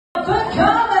the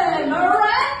Carmen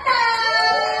Miranda!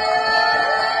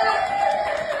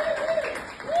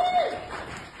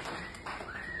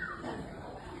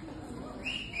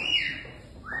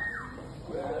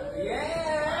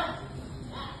 Yeah!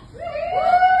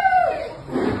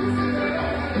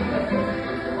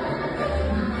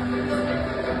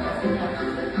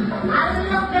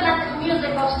 Allora la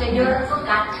musical signor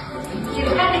forgot.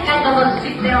 She's got the kind of a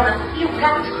sit there on a few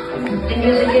got. The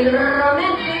music is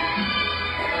romantic.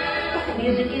 The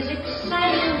music is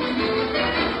exciting.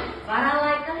 But I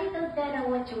like a little better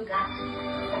what you got.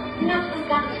 Not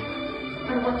forgot,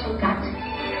 but what you got.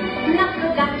 Not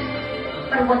forgot,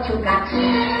 but what you got.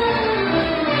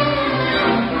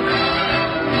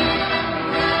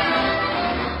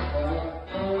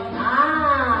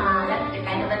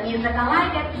 Music, I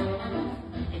like it.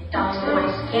 It talks to my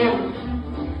skin.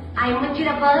 I'm a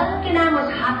jitterbug and I'm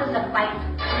as hot as a pipe.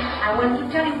 I want to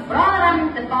tell you, brother,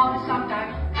 I'm the boss of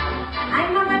art.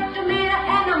 I'm a red tomato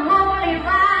and I'm only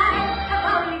right. I've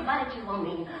only but you on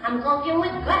me. I'm cooking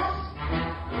with glass.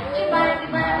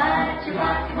 Chibari, bye,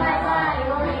 chibari, bye,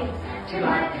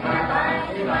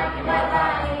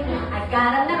 I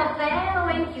got a little fellow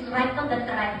and he's right on the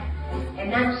track.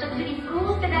 And I'm so pretty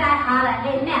cool that I holler,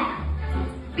 hey, Nat.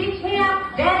 Beat me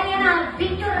up, daddy, and I'll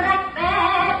beat you right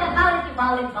back.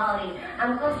 Volley.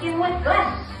 I'm cooking with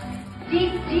glass.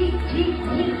 Deep,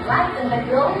 right in the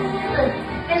golden.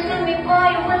 They send me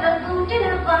boy with a boot in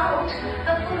a boat.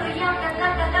 A puriyaka,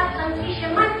 got some fish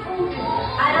in my food.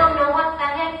 I don't know what the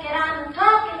heck I'm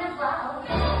talking about.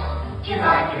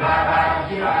 Chibaki,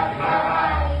 bye.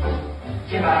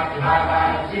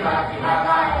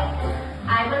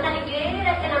 I'm an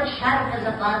alligator and I'm sharp as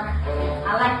a bug.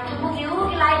 I like to boogie,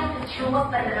 like to chew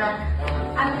up and run.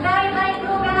 I'm very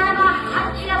broke and I'm a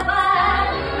hot jabber.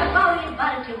 I'm going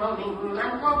but you won't even.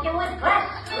 I'm walking with glass.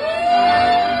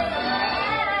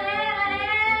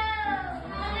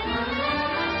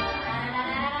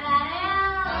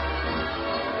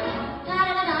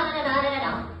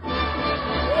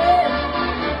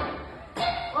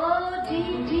 Oh,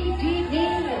 deep,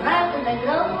 right in the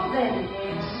golden.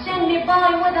 Send me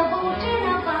boy with a boot in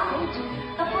a boat.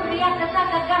 A puriaka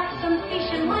got some fish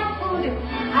in my food.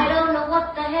 I don't know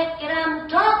what the heck I'm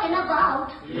talking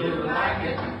about. You like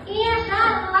it? Yes,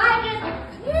 I like